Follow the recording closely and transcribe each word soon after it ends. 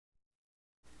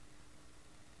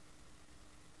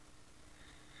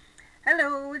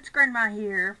it's Grandma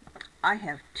here. I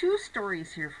have two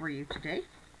stories here for you today.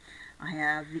 I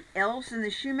have the Elves and the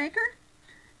Shoemaker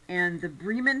and the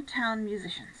Bremen town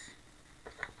musicians.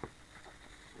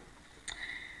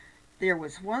 There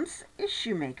was once a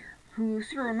shoemaker who,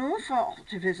 through no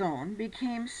fault of his own,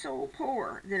 became so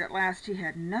poor that at last he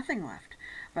had nothing left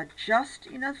but just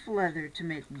enough leather to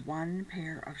make one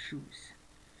pair of shoes.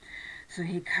 So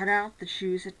he cut out the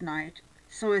shoes at night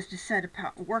so as to set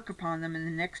work upon them in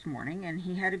the next morning, and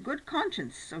he had a good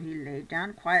conscience, so he lay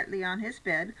down quietly on his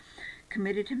bed,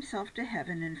 committed himself to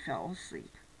heaven, and fell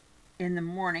asleep. In the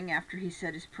morning, after he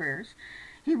said his prayers,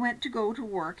 he went to go to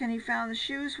work, and he found the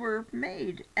shoes were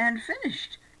made and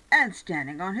finished and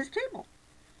standing on his table.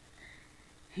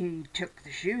 He took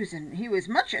the shoes, and he was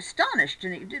much astonished,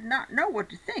 and he did not know what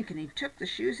to think, and he took the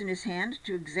shoes in his hand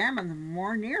to examine them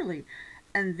more nearly,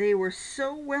 and they were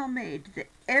so well made that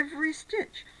every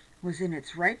stitch was in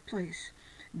its right place,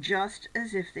 just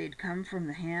as if they'd come from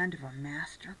the hand of a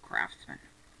master craftsman.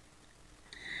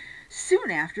 Soon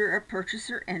after, a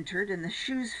purchaser entered, and the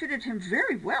shoes fitted him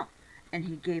very well, and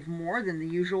he gave more than the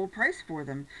usual price for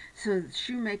them, so the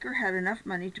shoemaker had enough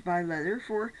money to buy leather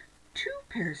for 2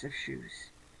 pairs of shoes.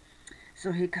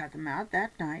 So he cut them out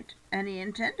that night, and he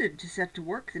intended to set to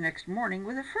work the next morning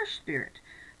with a fresh spirit,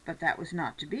 but that was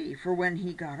not to be, for when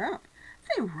he got up,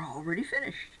 they were already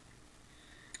finished.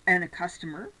 And a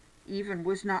customer even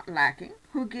was not lacking,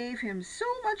 who gave him so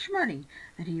much money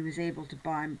that he was able to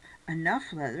buy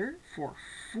enough leather for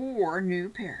 4 new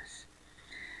pairs.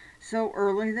 So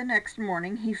early the next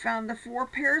morning he found the 4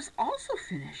 pairs also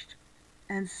finished,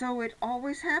 and so it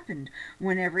always happened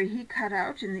whenever he cut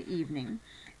out in the evening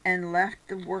and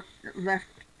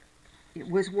it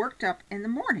was worked up in the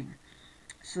morning,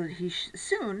 so that he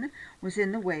soon was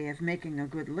in the way of making a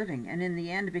good living, and in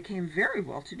the end became very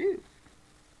well to do.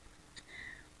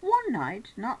 One night,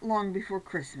 not long before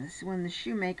Christmas, when the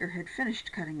shoemaker had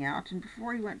finished cutting out, and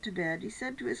before he went to bed, he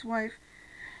said to his wife,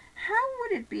 "How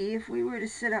would it be if we were to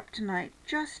sit up tonight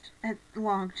just as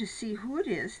long to see who it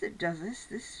is that does us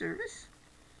this service?"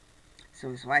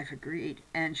 So his wife agreed,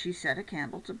 and she set a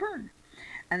candle to burn,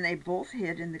 and they both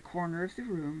hid in the corner of the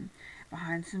room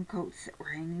behind some coats that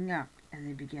were hanging up, and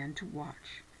they began to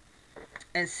watch.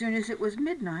 As soon as it was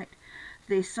midnight,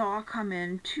 they saw come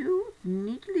in 2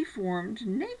 neatly formed,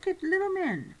 naked little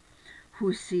men,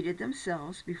 who seated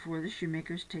themselves before the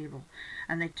shoemaker's table,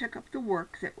 and they took up the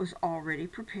work that was already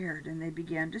prepared, and they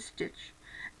began to stitch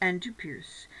and to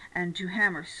pierce and to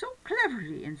hammer so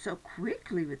cleverly and so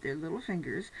quickly with their little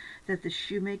fingers that the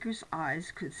shoemaker's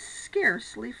eyes could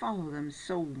scarcely follow them,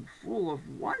 so full of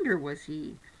wonder was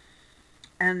he.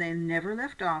 And they never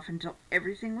left off until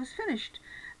everything was finished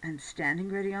and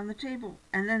standing ready on the table,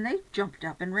 and then they jumped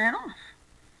up and ran off.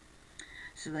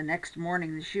 So the next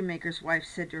morning the shoemaker's wife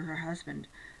said to her husband,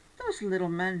 "Those little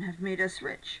men have made us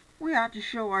rich. We ought to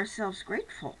show ourselves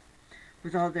grateful.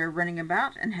 With all their running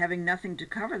about and having nothing to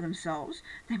cover themselves,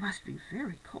 they must be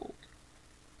very cold.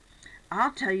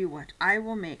 I'll tell you what, I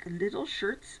will make little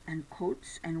shirts and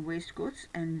coats and waistcoats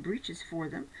and breeches for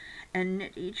them, and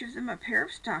knit each of them a pair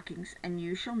of stockings, and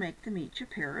you shall make them each a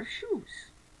pair of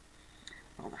shoes."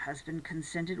 Well, the husband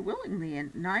consented willingly, and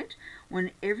at night,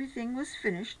 when everything was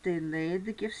finished, they laid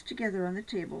the gifts together on the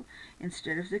table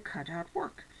instead of the cut-out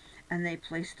work, and they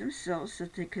placed themselves so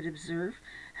that they could observe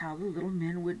how the little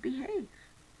men would behave.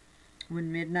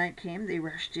 When midnight came, they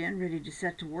rushed in, ready to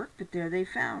set to work, but there they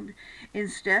found,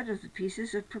 instead of the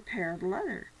pieces of prepared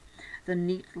leather, the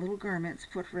neat little garments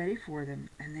put ready for them,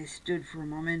 and they stood for a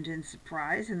moment in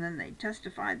surprise, and then they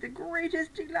testified the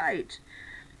greatest delight.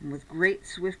 And with great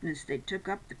swiftness they took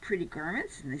up the pretty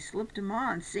garments, and they slipped them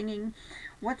on, singing,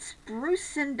 "What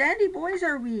spruce and dandy boys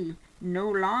are we! No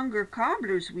longer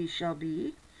cobblers we shall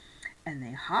be." And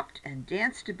they hopped and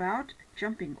danced about,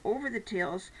 jumping over the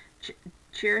tails,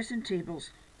 chairs and tables,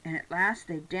 and at last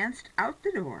they danced out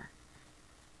the door.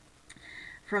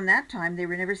 From that time they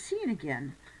were never seen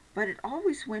again, but it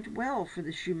always went well for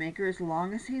the shoemaker as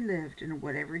long as he lived, and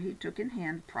whatever he took in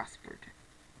hand prospered.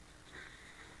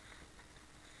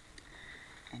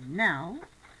 And now,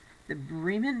 the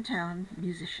Bremen town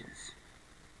musicians.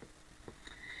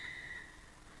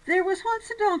 There was once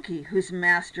a donkey whose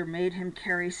master made him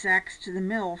carry sacks to the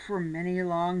mill for many a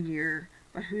long year,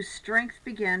 but whose strength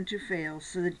began to fail,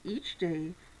 so that each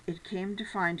day it came to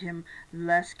find him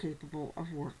less capable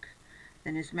of work.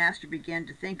 Then his master began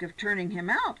to think of turning him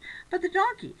out, but the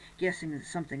donkey, guessing that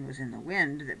something was in the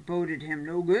wind that boded him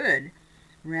no good,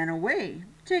 ran away,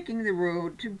 taking the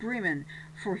road to Bremen,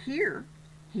 for here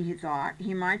he thought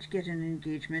he might get an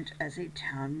engagement as a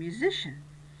town musician.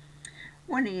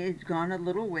 When he had gone a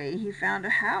little way, he found a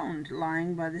hound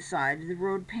lying by the side of the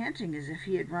road, panting as if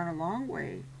he had run a long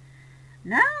way.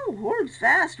 "Now, hold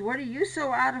fast, what are you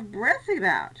so out of breath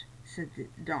about?" said the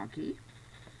donkey.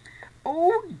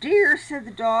 "Oh dear," said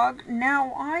the dog,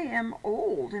 "now I am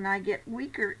old, and I get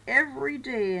weaker every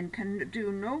day and can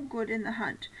do no good in the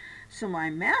hunt, so my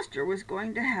master was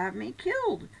going to have me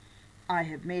killed. I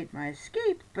have made my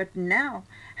escape, but now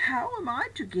how am I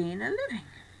to gain a living?"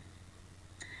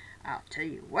 "I'll tell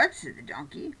you what," said the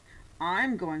donkey,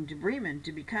 "I'm going to Bremen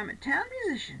to become a town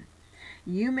musician.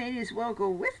 You may as well go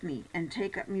with me and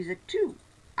take up music too.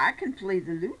 I can play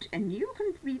the lute and you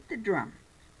can beat the drum."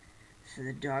 So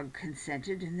the dog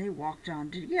consented, and they walked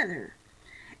on together.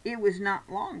 It was not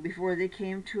long before they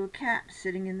came to a cat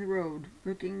sitting in the road,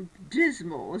 looking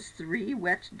dismal as 3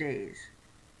 wet days.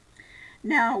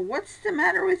 "Now, what's the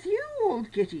matter with you,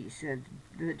 old kitty?" said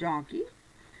the donkey.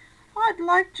 "I'd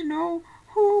like to know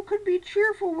who could be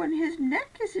cheerful when his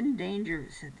neck is in danger,"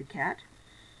 said the cat.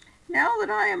 "Now that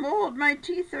I am old, my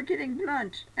teeth are getting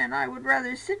blunt, and I would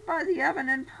rather sit by the oven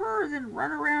and purr than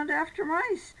run around after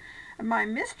mice. My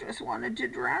mistress wanted to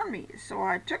drown me, so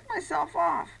I took myself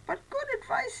off, but good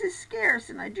advice is scarce,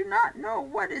 and I do not know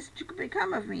what is to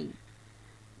become of me."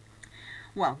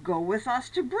 "Well, go with us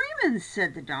to Bremen,"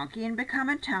 said the donkey, "and become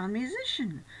a town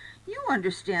musician. You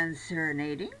understand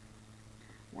serenading."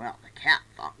 Well, the cat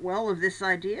thought well of this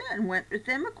idea and went with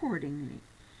them accordingly.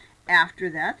 After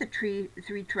that the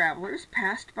 3 travelers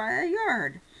passed by a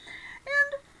yard,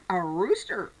 and a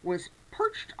rooster was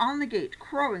perched on the gate,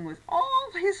 crowing with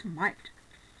all his might.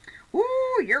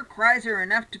 "Ooh, your cries are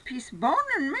enough to piece bone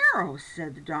and marrow,"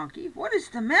 said the donkey. "What is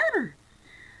the matter?"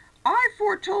 "I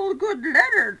foretold good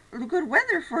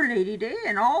weather for Lady Day,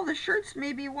 and all the shirts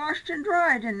may be washed and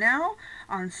dried, and now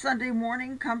on Sunday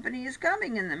morning company is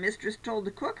coming, and the mistress told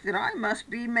the cook that I must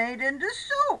be made into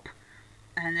soup.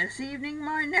 And this evening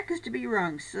my neck is to be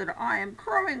wrung, so that I am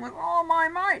crowing with all my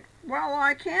might while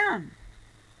I can."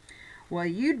 "Well,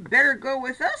 you'd better go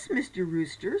with us, Mr.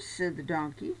 Rooster," said the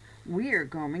donkey. "We are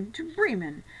going to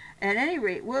Bremen. At any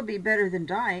rate, we'll be better than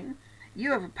dying.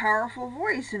 You have a powerful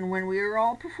voice, and when we are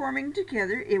all performing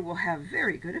together it will have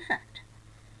very good effect."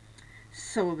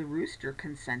 So the rooster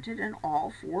consented, and all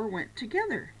 4 went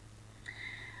together.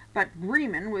 But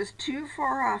Bremen was too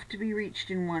far off to be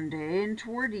reached in one day, and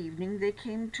toward evening they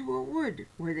came to a wood,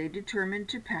 where they determined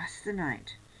to pass the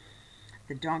night.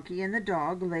 The donkey and the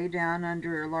dog lay down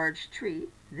under a large tree.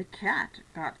 The cat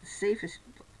got the safest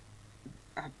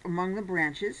up among the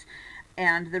branches,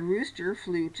 and the rooster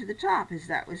flew to the top, as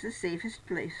that was the safest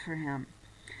place for him.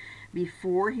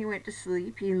 Before he went to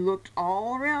sleep he looked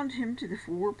all around him to the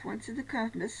 4 points of the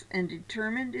compass, and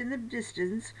determined in the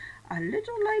distance a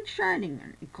little light shining,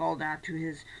 and he called out to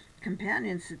his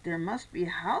companions that there must be a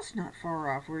house not far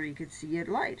off where he could see a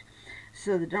light.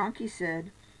 So the donkey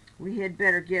said, "We had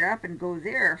better get up and go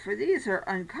there, for these are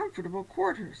uncomfortable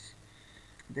quarters."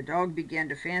 The dog began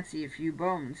to fancy a few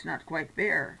bones, not quite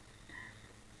bare,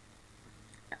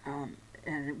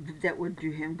 and that would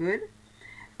do him good.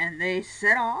 And they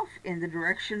set off in the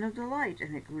direction of the light,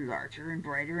 and it grew larger and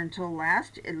brighter until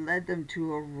last it led them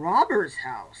to a robber's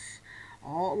house,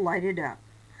 all lighted up.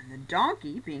 And the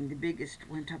donkey, being the biggest,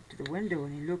 went up to the window,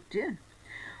 and he looked in.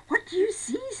 "What do you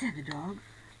see?" said the dog.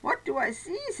 "What do I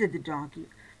see?" said the donkey.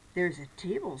 "There's a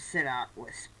table set out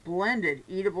with splendid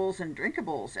eatables and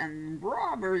drinkables, and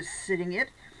robbers sitting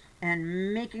it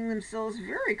and making themselves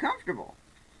very comfortable."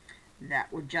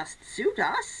 "That would just suit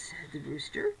us," said the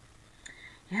rooster.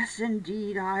 "Yes,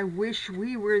 indeed, I wish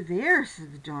we were there,"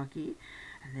 said the donkey,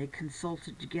 and they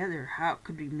consulted together how it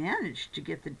could be managed to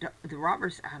get the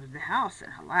robbers out of the house,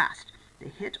 and at last they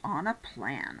hit on a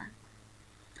plan.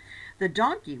 The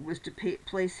donkey was to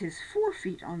place his 4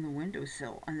 feet on the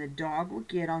windowsill, and the dog would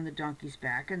get on the donkey's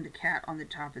back, and the cat on the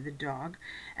top of the dog,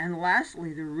 and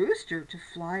lastly the rooster to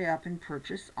fly up and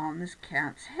perch on this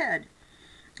cat's head.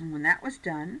 And when that was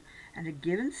done, at a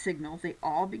given signal, they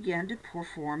all began to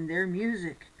perform their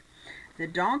music. The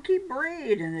donkey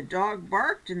brayed, and the dog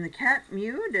barked, and the cat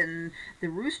mewed, and the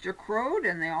rooster crowed,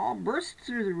 and they all burst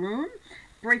through the room,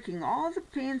 breaking all the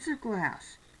panes of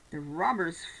glass. The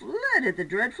robbers fled at the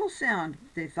dreadful sound.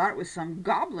 They thought it was some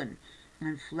goblin,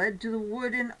 and fled to the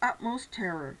wood in utmost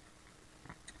terror.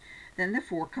 Then the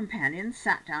 4 companions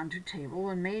sat down to table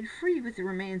and made free with the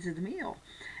remains of the meal,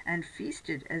 and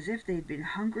feasted as if they had been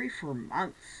hungry for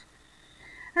months.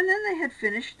 And then they had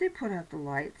finished, they put out the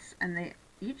lights, and they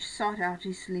each sought out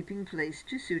a sleeping place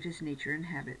to suit his nature and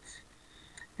habits.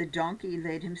 The donkey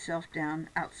laid himself down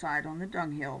outside on the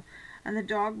dunghill, and the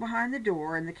dog behind the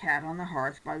door, and the cat on the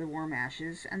hearth by the warm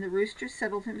ashes, and the rooster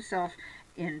settled himself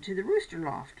into the rooster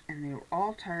loft, and they were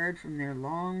all tired from their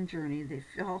long journey. They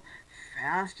fell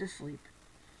fast asleep.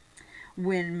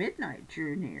 When midnight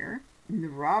drew near, the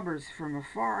robbers from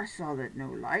afar saw that no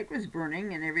light was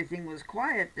burning and everything was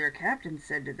quiet. Their captain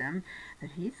said to them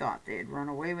that he thought they had run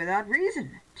away without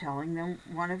reason, telling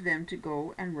one of them to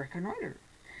go and reconnoiter.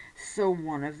 So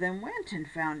one of them went and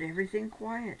found everything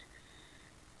quiet,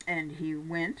 and he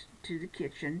went to the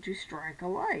kitchen to strike a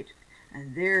light.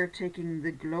 And there, taking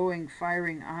the glowing,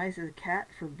 firing eyes of the cat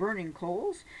for burning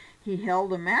coals, he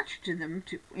held a match to them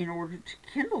in order to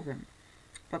kindle them.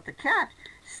 But the cat,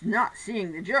 not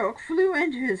seeing the joke, flew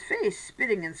into his face,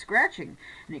 spitting and scratching,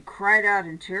 and he cried out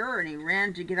in terror, and he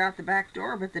ran to get out the back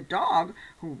door. But the dog,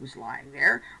 who was lying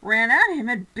there, ran at him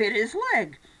and bit his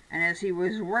leg. And as he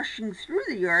was rushing through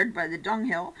the yard by the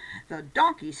dunghill, the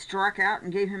donkey struck out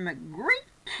and gave him a great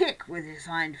kick with his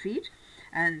hind feet.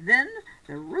 And then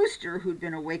the rooster, who'd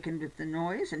been awakened with the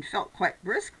noise and felt quite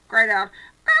brisk, cried out,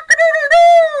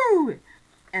 "Cock-a-doodle-doo!"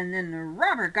 And then the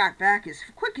robber got back as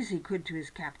quick as he could to his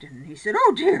captain, and he said,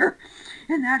 "Oh dear,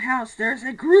 in that house there's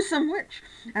a gruesome witch,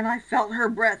 and I felt her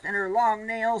breath and her long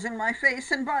nails in my face,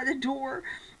 and by the door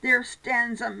there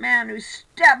stands a man who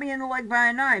stabbed me in the leg by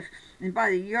a knife, and by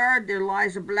the yard there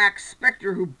lies a black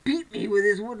spectre who beat me with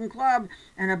his wooden club,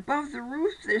 and above the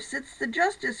roof there sits the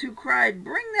justice who cried,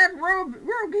 'Bring that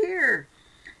rogue here.'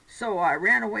 So I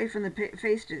ran away from the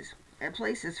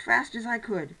place as fast as I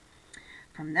could."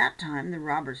 From that time the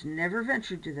robbers never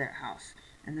ventured to that house,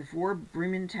 and the 4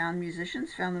 Bremen town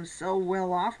musicians found them so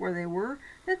well off where they were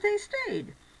that they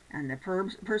stayed, and the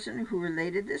person who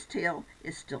related this tale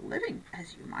is still living,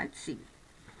 as you might see.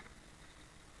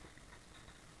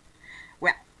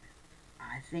 Well,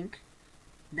 I think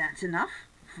that's enough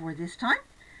for this time,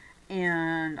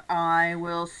 and I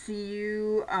will see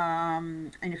you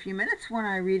in a few minutes when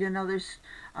I read another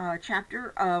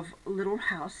chapter of Little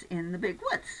House in the Big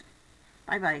Woods.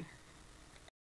 Bye-bye.